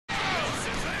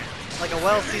like a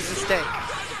well-seasoned steak.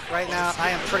 Right now,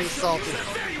 I am pretty salty.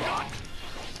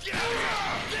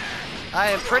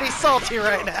 I am pretty salty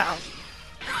right now.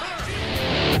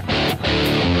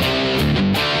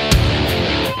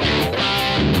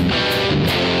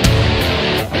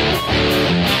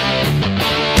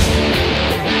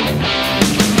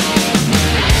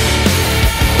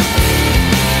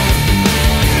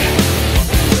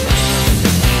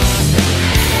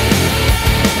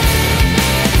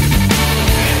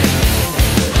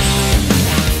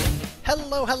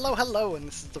 Hello, and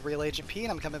this is the Real Agent P,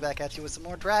 and I'm coming back at you with some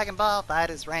more Dragon Ball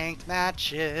FighterZ ranked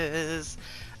matches.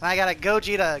 And I got a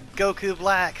Gogeta, Goku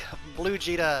Black, Blue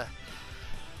Geta.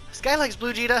 This guy likes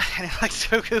Blue Geta, and he likes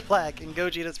Goku Black, and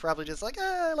Gogeta's probably just like,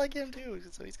 I like him too,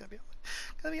 so he's gonna be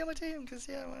on my team, because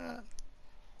yeah, why not?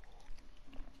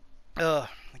 Ugh,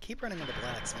 I keep running into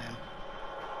blacks, man.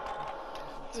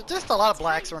 There's just a lot of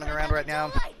blacks running around right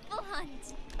now.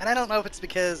 And I don't know if it's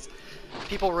because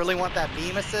people really want that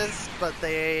beam assist, but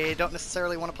they don't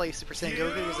necessarily want to play Super Saiyan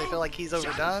Goku because they feel like he's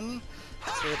overdone.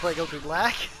 So they play Goku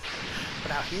Black, but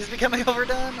now he's becoming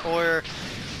overdone, or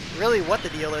really what the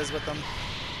deal is with them.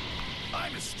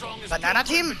 Banana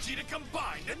Team?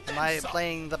 Am I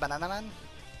playing the Banana Man?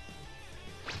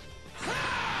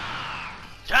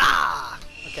 Ah!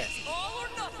 Okay.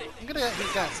 He's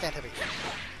gonna stand heavy.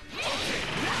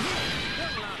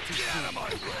 Get out of my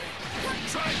way!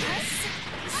 Try this!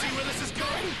 You see where this is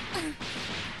going?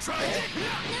 Try it!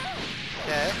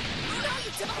 Okay.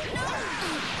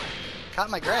 Caught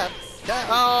my grab.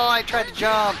 Oh, I tried to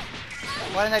jump!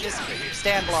 Why didn't I just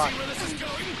stand block?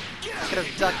 I could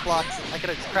have duck blocked. I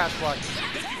could have crouch blocked.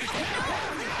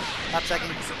 Stop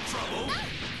checking.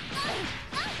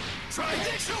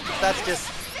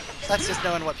 That's just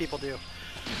knowing what people do.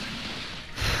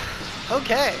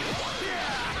 Okay.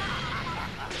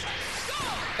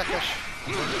 Catfish.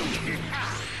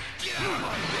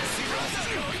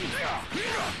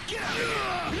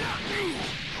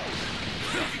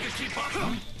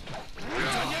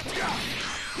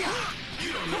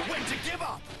 You don't know when to give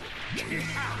up.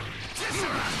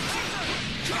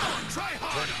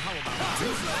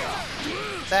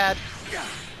 Bad.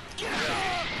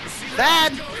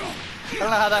 Bad. I don't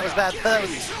know how that was bad. That was.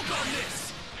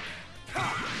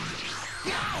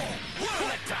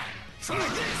 Try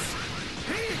this.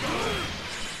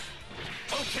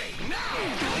 Okay, now.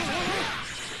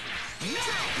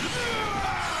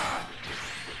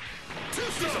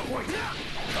 Disappointed.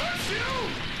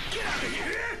 Get out of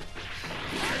here.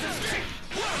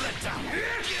 Well let down.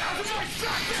 Get out of my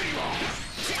sight.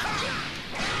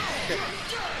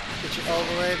 Get you all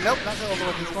the way. Nope, not all the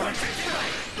way to this corner.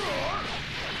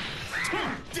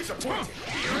 Disappointed.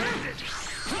 You're ended.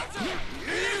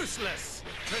 Useless.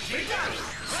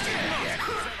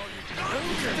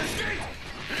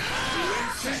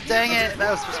 Dang it, that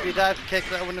was supposed to be a dive kick.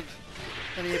 That wouldn't have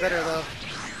been any better though.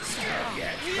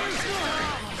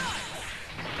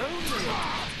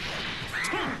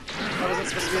 That wasn't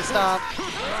supposed to be a stomp.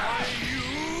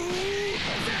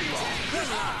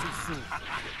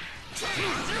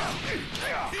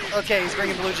 Okay, he's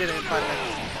bringing Blue Geta in finally.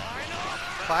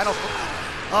 Final.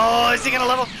 Oh, is he gonna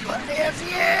level? Yes,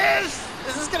 he is!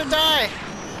 Is this gonna die?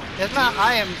 If not,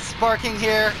 I am sparking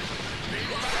here.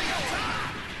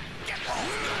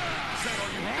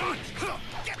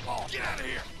 Get out of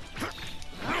here!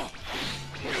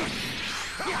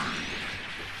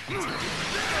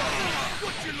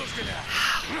 What you looking at?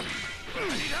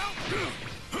 Need help?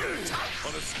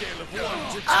 On a scale of 1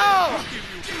 to 10, I'll give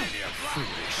you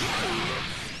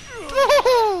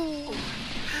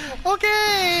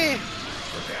Okay!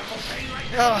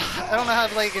 Oh, I don't know how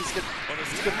to play against good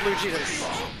Blue Getas.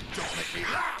 Don't make me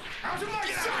laugh! Out of my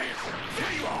sight!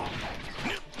 There you are!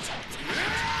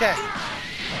 Okay.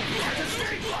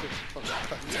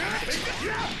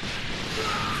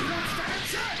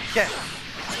 Okay.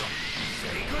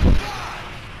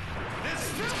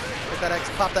 Get that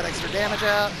pop that extra damage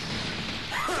out.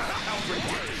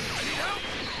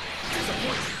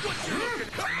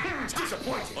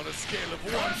 Disappointed. On a scale of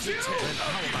 1 to 10,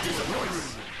 how about disappointed?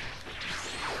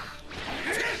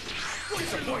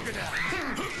 Disappointed now.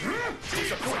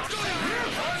 Disappointed.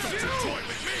 Don't toy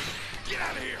with me. Get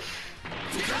out of here.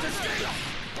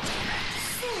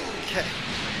 Okay.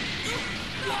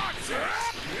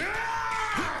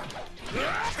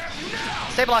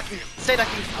 Stay blocking. Stay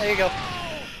ducking. There you go.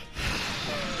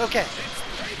 Okay.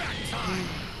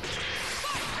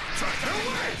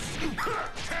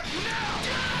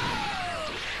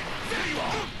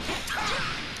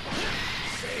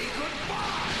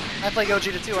 I play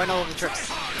Gogeta too, I know all the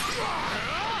tricks.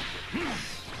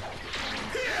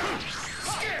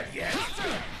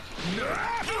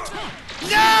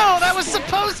 was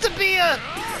supposed to be a...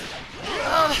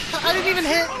 I didn't even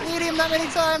hit medium that many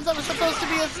times. That was supposed to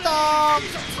be a stomp.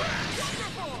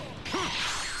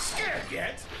 Scared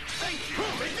yet? Thank you.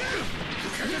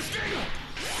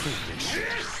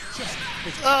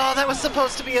 Oh, that was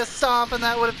supposed to be a stomp, and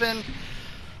that would have been...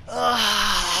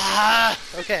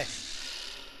 okay.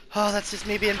 Oh, that's just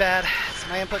me being bad.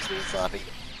 My input's really sloppy.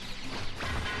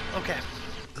 Okay.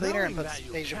 Cleaner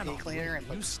inputs. Asia P, cleaner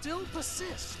inputs. You still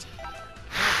persist.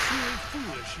 How truly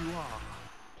foolish you are.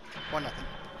 1-0.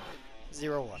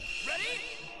 0-1. Ready?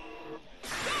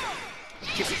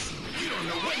 Jesus. You don't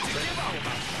know what to give out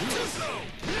about.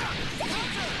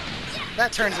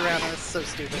 That turns around and it's so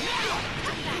stupid.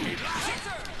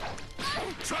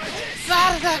 Try this.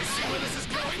 Out of that! See where this is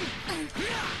going?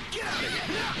 Get out of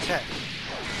here. Okay.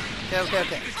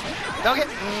 Okay. Don't get...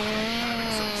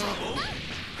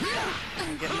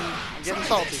 I'm getting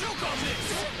salty.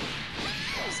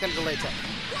 It's gonna delay tech.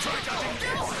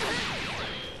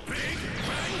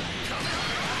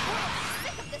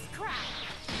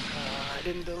 I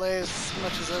didn't delay as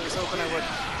much as I was hoping I would.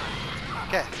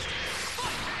 Okay.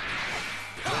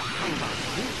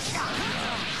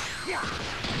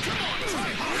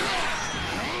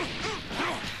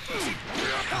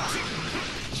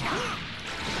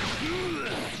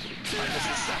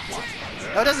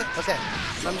 No, it doesn't. Okay.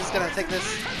 So I'm just gonna take this.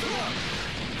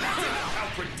 How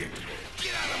predictable.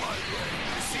 Get out of my way.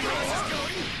 You see where this is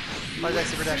going? Why did I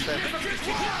super dash there? You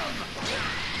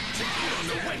don't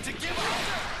know when to give up.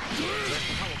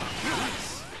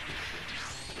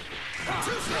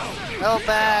 Oh,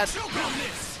 bad.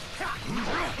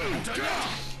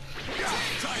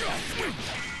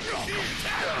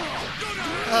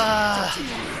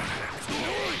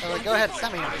 Go ahead,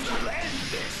 stab me.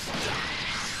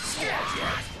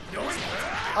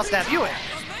 I'll stab you in.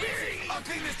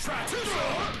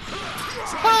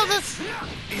 Oh, this...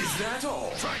 Is that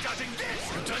all? Try dodging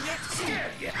this. You done yet?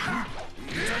 Scared yet?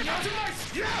 You done yet?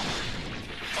 Yeah.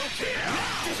 Okay.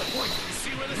 Disappointed. You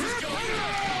see where this is going?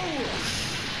 No!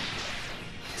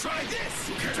 Try this.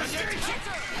 You done yet?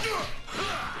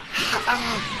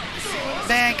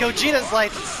 Man, Gogeta's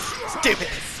life is stupid.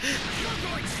 You're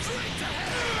going straight to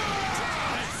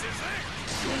hell. This is it.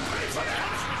 Ready for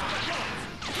that?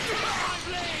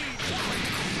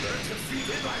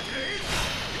 Defeated my blade.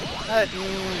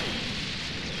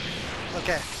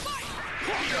 Okay.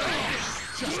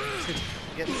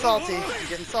 I'm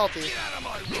getting salty.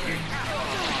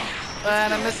 And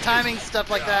I'm mistiming stuff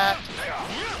like that.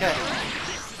 Okay.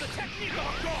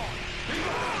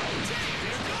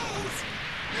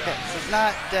 Okay, so it's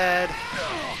not dead.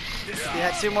 If you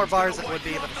had 2 more bars, it would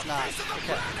be, but it's not.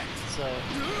 Okay, so...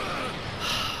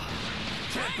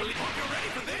 Can't believe you're ready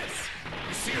for this.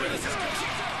 You see where this is going?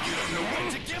 You don't know when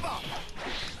to give up.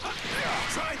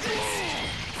 Try this.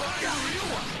 Find a real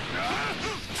one.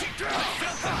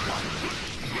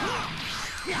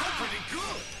 Pretty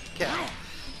good. Okay.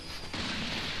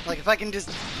 Like, if I can just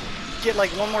get,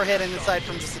 like, 1 more hit inside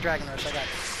from just the Dragon Rush, I got it.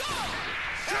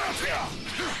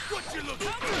 What you looking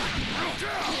for?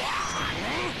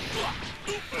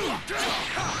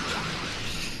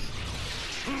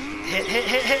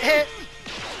 Hit!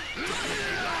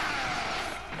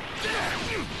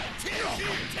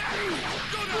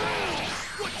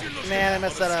 Man, I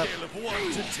messed that up. Scale of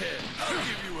 1 to 10, I'll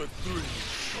give you a 3.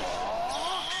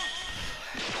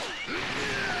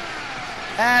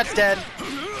 That's dead.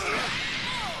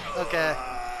 Okay.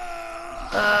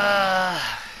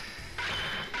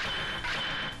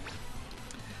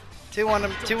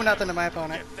 2-0 to my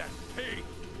opponent. Get that pain.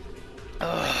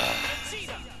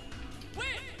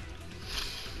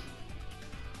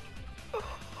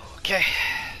 Okay.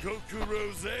 Goku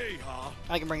Rose, huh?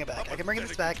 I can bring it back. I can bring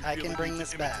this back.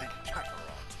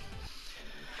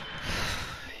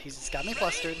 He's just got me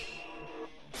flustered.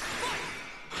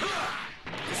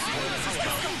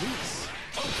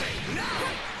 Okay, now.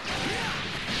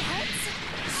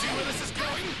 See where this is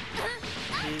going?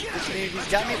 He's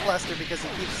got me flustered because he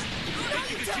keeps...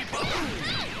 You can keep up.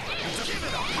 Give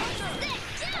it up.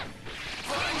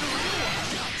 Find the real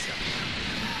one.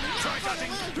 Try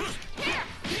dodging.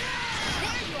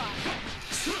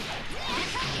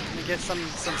 Let me get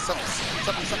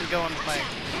something going with my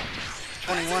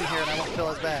 21 here, and I won't feel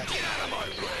as bad. Get out of my way.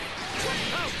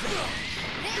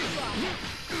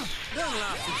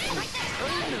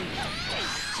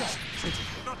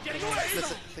 Not getting away.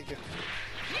 That's it. Thank you.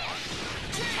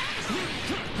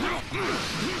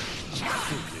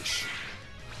 Foolish.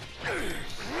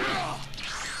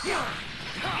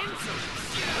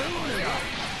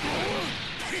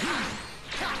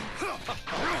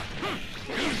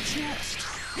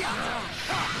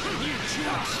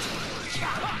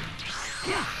 I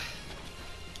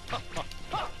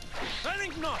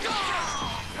think not.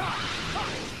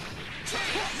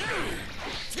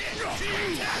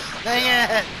 Dang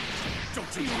it!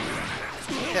 Don't you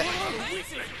Okay.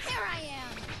 Here I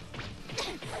am.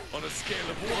 On a scale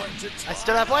of 1 to 10. I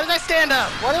stood up. Why did I stand up?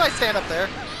 Why did I stand up there?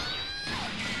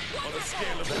 On a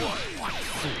scale of 1.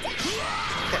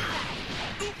 Okay.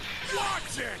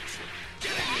 Watch it!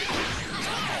 Get in here!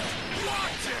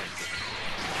 Watch it!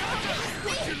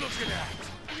 What you looking at?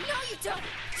 No, you don't.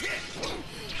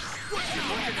 What you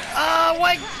looking at?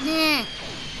 Why?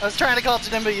 I was trying to call it to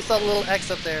them, but you saw the little X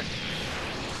up there.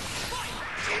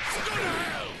 It's gonna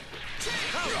hell!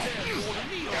 How dare you order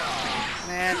me on?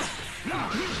 Man.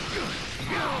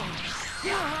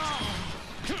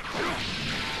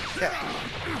 Okay.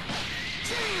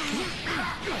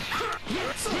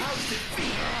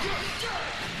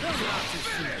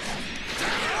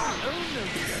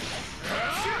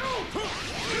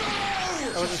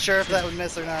 I wasn't sure if that would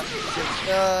miss or not.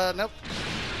 Nope.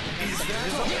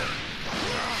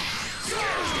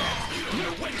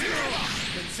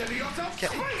 Okay.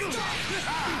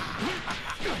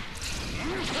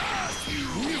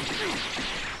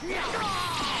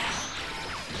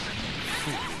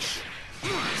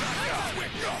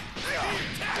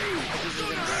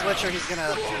 Switcher, he's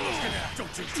gonna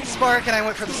spark, and I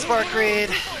went for the spark read.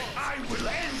 I will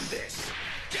end this!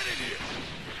 Get in here!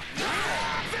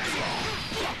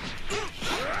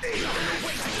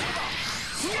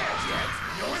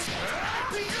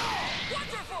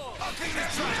 Wonderful! Okay,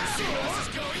 let's try to see where this is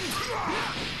going.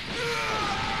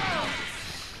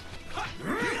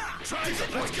 Try it,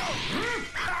 let's go!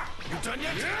 You done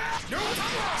yet? No!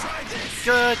 Try this!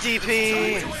 Good DP.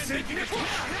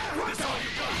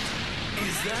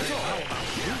 Is that all?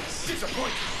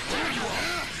 Disappointing. There you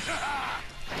are.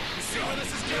 You see where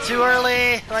this is going? Too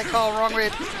early. Right call, wrong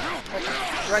read.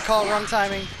 Right call, wrong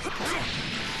timing.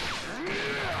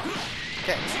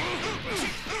 Okay.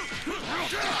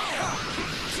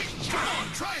 Come on,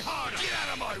 try harder. Get out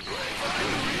of my way.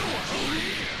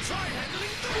 Try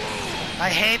handling the I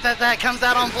hate that that comes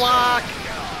out on block.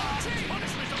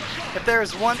 If there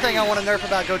is one thing I want to nerf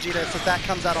about Gogeta, it's that that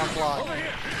comes out on block.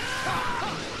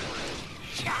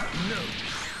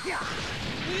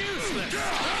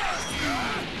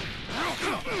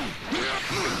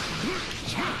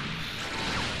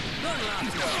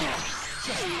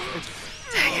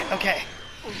 Dang it, okay.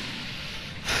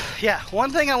 Yeah,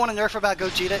 one thing I want to nerf about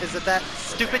Gogeta is that that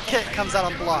stupid kick comes out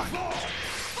on block.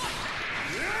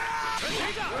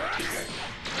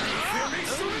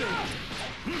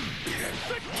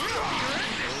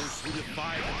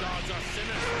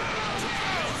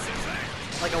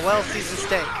 Like a well-seasoned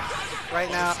steak.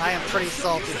 Right now, I am pretty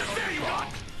salty.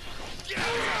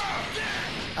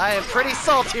 I am pretty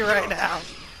salty right now.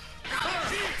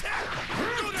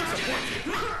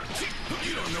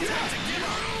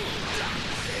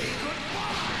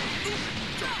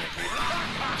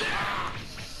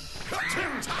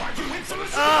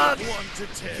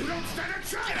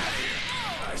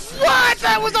 What?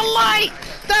 That was a light!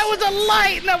 That was a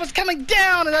light! And that was coming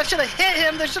down, and I should have hit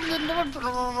him. There should have been...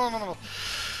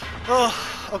 Oh,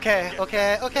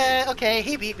 okay.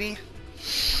 He beat me.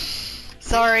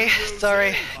 Sorry.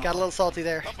 Got a little salty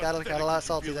there. Got a lot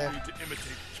salty there.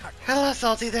 Got a lot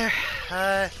salty there.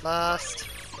 I lost.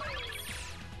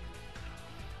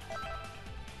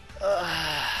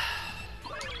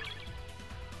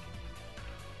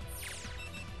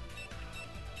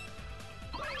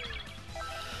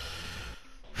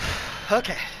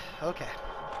 Okay.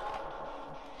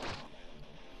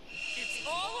 It's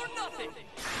all or nothing. Go!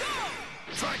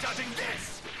 Try dodging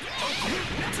this. Okay,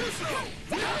 too slow.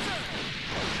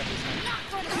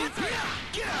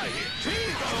 Get out of here. Here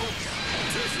you go.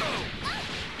 Too slow.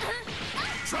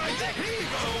 Try that. Here you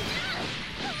go.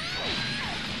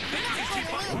 Keep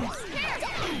on.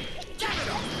 Give it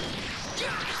up.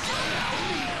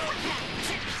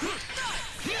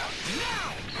 Now.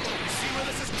 See where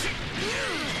this is?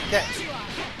 Okay.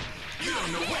 You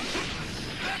don't know when.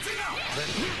 That's enough.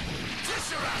 Kiss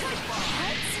your ass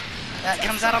goodbye. That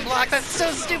comes out on block. That's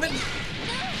so stupid.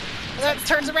 That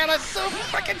turns around. That's so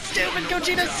fucking stupid.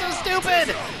 Gogeta's so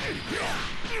stupid.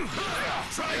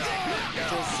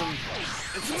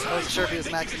 I wasn't sure if he was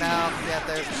maxing out. Yeah,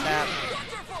 there's the snap.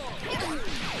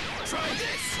 Try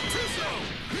this. Too slow.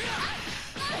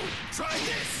 Try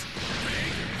this.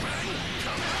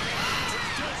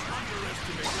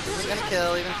 He's gonna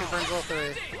kill, even if he burns all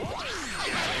three.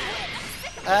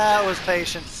 That was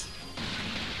patience.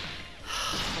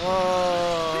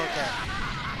 Oh, okay.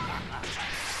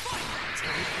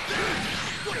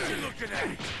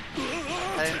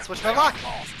 I didn't switch my block.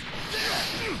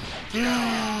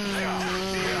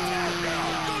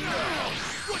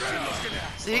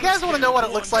 So you guys want to know what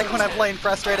it looks like when I'm playing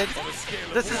frustrated?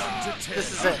 This is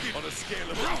it.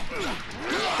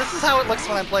 This is how it looks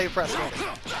when I'm playing frustrated.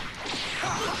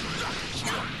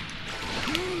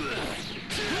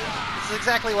 This is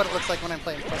exactly what it looks like when I'm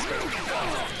playing frustrated.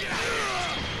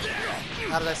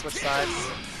 How did I switch sides?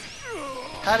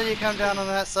 How did you come down on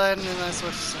that side and then I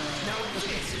switched sides? Now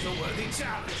this is a worthy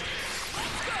challenge.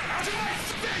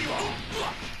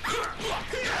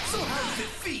 So how does it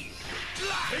feel?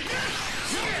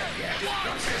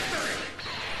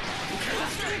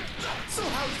 So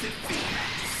how does it feel?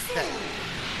 Okay.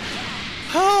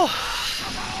 Oh.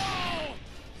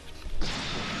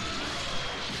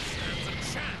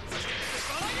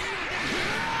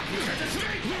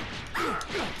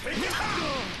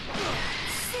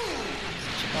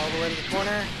 All the way to the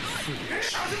corner.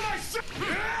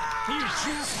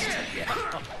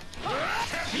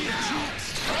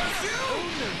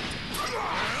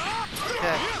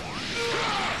 Okay.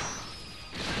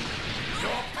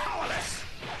 You're powerless.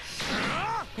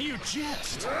 You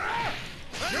jest. You're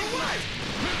right.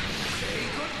 Say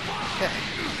goodbye. Okay.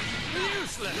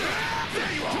 Useless.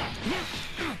 There you are.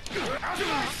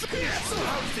 So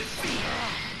how does it feel?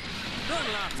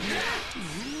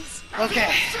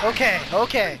 Okay. Okay.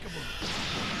 Okay.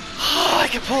 Oh, I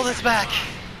can pull this back.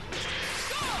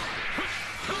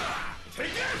 Take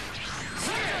it.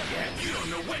 You don't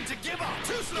know when to give up.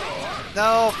 Too slow.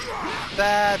 No.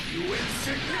 Bad. You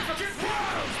insignificant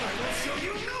mortals. I will show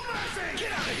you no mercy.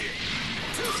 Get out of here.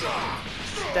 Too slow.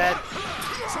 Dead.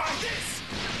 Try this.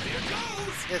 Here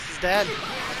goes. This is dead.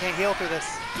 I can't heal through this.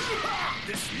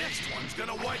 This next one's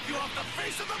gonna wipe you off the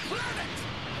face of the planet.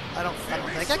 I don't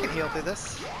think I can heal through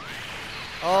this.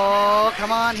 Oh,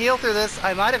 come on, heal through this.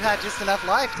 I might have had just enough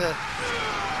life to...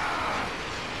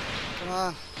 Come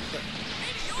on.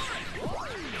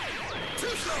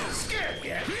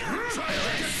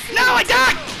 No, I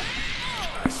died!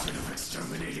 I should have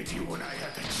exterminated you when I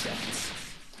had the chance.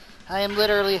 I am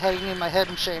literally hanging my head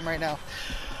in shame right now.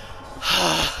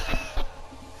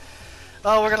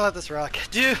 Oh, we're gonna let this rock.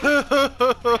 Dude!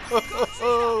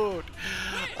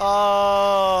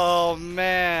 Oh,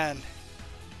 man.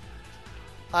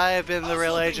 I have been the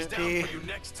real Agent P.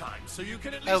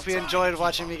 I hope you enjoyed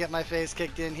watching me get my face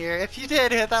kicked in here. If you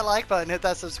did, hit that like button, hit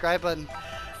that subscribe button,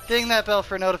 ding that bell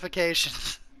for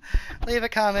notifications. Leave a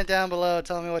comment down below,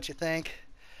 tell me what you think.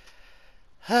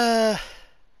 Thank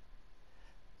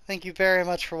you very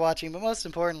much for watching, but most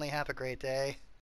importantly, have a great day.